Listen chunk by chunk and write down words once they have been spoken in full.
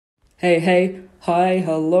Hey, hi,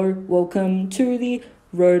 hello, welcome to the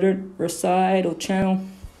Rodent Recital channel.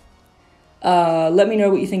 Let me know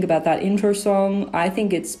what you think about that intro song. I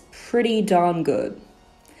think it's pretty darn good.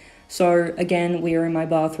 So again, we are in my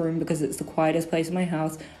bathroom because it's the quietest place in my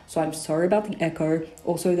house, so I'm sorry about the echo.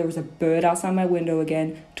 Also, there was a bird outside my window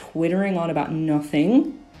again, twittering on about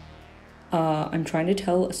nothing. I'm trying to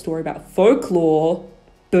tell a story about folklore,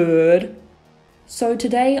 bird. So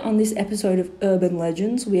today on this episode of Urban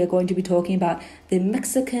Legends, we are going to be talking about the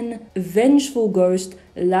Mexican vengeful ghost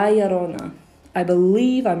La Llorona. I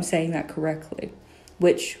believe I'm saying that correctly,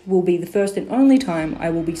 which will be the first and only time I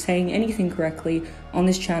will be saying anything correctly on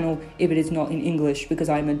this channel if it is not in English, because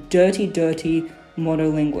I'm a dirty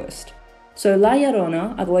monolinguist. So La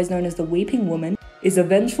Llorona, otherwise known as the Weeping Woman, is a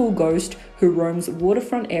vengeful ghost who roams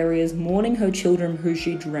waterfront areas mourning her children who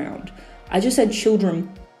she drowned. I just said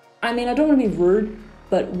children. I mean, I don't want to be rude,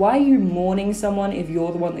 but why are you mourning someone if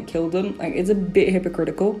you're the one that killed them? Like, it's a bit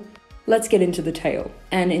hypocritical. Let's get into the tale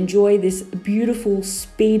and enjoy this beautiful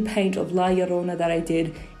speed paint of La Llorona that I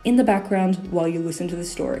did in the background while you listen to the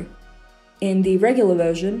story. In the regular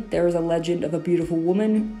version, there is a legend of a beautiful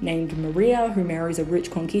woman named Maria who marries a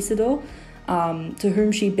rich conquistador, to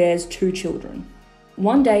whom she bears 2 children.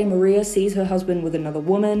 One day, Maria sees her husband with another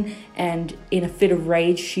woman, and in a fit of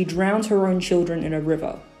rage, she drowns her own children in a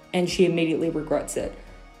river. And she immediately regrets it.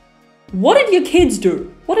 What did your kids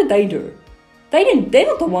do? What did they do? They're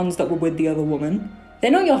not the ones that were with the other woman.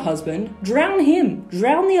 They're not your husband. Drown him.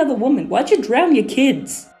 Drown the other woman. Why'd you drown your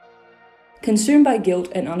kids? Consumed by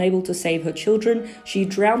guilt and unable to save her children, she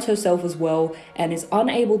drowns herself as well and is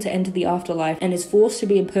unable to enter the afterlife and is forced to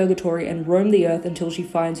be in purgatory and roam the earth until she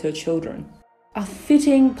finds her children. A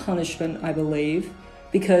fitting punishment, I believe,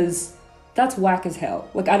 because that's whack as hell.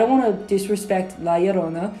 Like, I don't want to disrespect La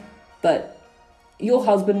Llorona, but your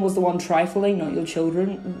husband was the one trifling, not your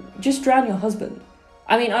children. Just drown your husband.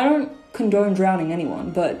 I mean, I don't condone drowning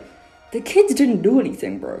anyone, but the kids didn't do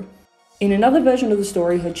anything, bro. In another version of the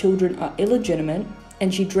story, her children are illegitimate,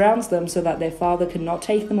 and she drowns them so that their father cannot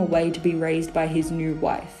take them away to be raised by his new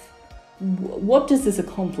wife. What does this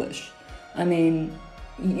accomplish? I mean,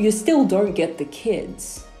 you still don't get the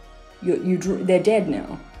kids. They're dead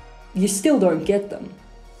now. You still don't get them.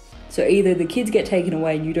 So either the kids get taken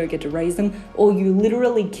away and you don't get to raise them, or you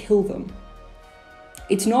literally kill them.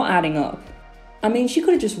 It's not adding up. I mean, she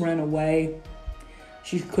could have just ran away.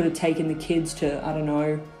 She could have taken the kids to, I don't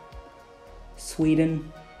know, Sweden.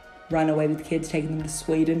 Ran away with the kids, taken them to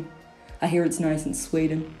Sweden. I hear it's nice in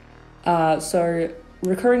Sweden. So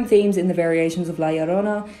recurring themes in the variations of La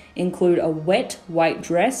Llorona include a wet white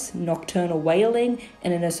dress, nocturnal wailing,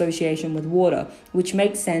 and an association with water, which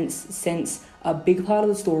makes sense since a big part of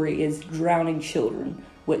the story is drowning children,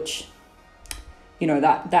 which, you know,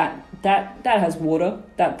 that has water.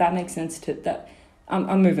 That makes sense to that.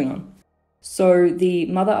 I'm moving on. So the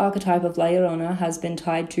mother archetype of La Llorona has been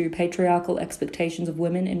tied to patriarchal expectations of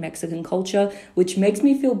women in Mexican culture, which makes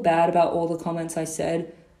me feel bad about all the comments I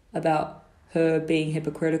said about her being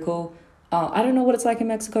hypocritical. I don't know what it's like in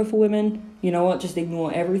Mexico for women. You know what? Just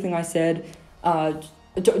ignore everything I said.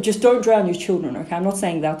 Just don't drown your children, okay? I'm not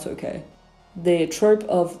saying that's okay. The trope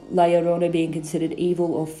of La Llorona being considered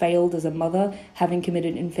evil or failed as a mother, having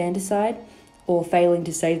committed infanticide, or failing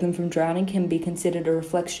to save them from drowning can be considered a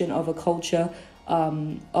reflection of a culture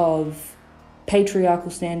of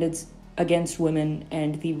patriarchal standards against women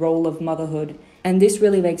and the role of motherhood. And this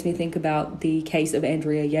really makes me think about the case of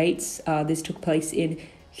Andrea Yates. This took place in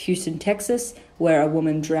Houston, Texas, where a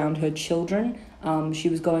woman drowned her children. She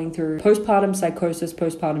was going through postpartum psychosis,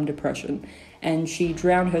 postpartum depression, and she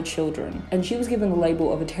drowned her children. And she was given the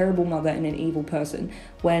label of a terrible mother and an evil person,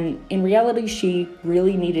 when in reality she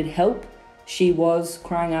really needed help. She was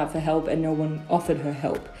crying out for help and no one offered her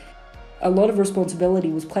help. A lot of responsibility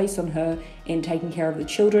was placed on her in taking care of the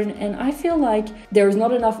children, and I feel like there is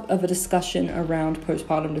not enough of a discussion around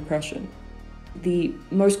postpartum depression. The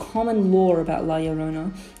most common lore about La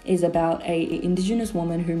Llorona is about an indigenous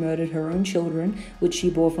woman who murdered her own children, which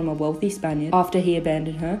she bore from a wealthy Spaniard after he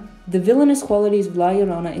abandoned her. The villainous qualities of La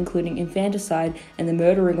Llorona, including infanticide and the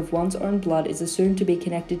murdering of one's own blood, is assumed to be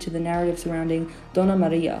connected to the narrative surrounding Dona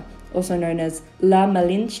Maria, also known as La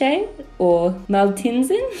Malinche or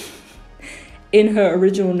Maltinzin, in her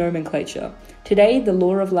original nomenclature. Today, the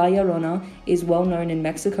lore of La Llorona is well known in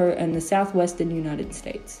Mexico and the southwestern United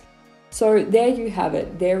States. So there you have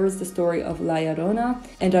it. There is the story of La Llorona,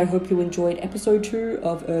 and I hope you enjoyed episode 2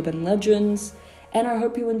 of Urban Legends, and I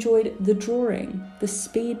hope you enjoyed the drawing, the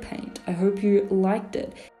speed paint. I hope you liked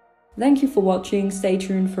it. Thank you for watching. Stay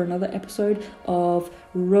tuned for another episode of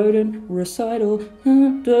Rodent Recital.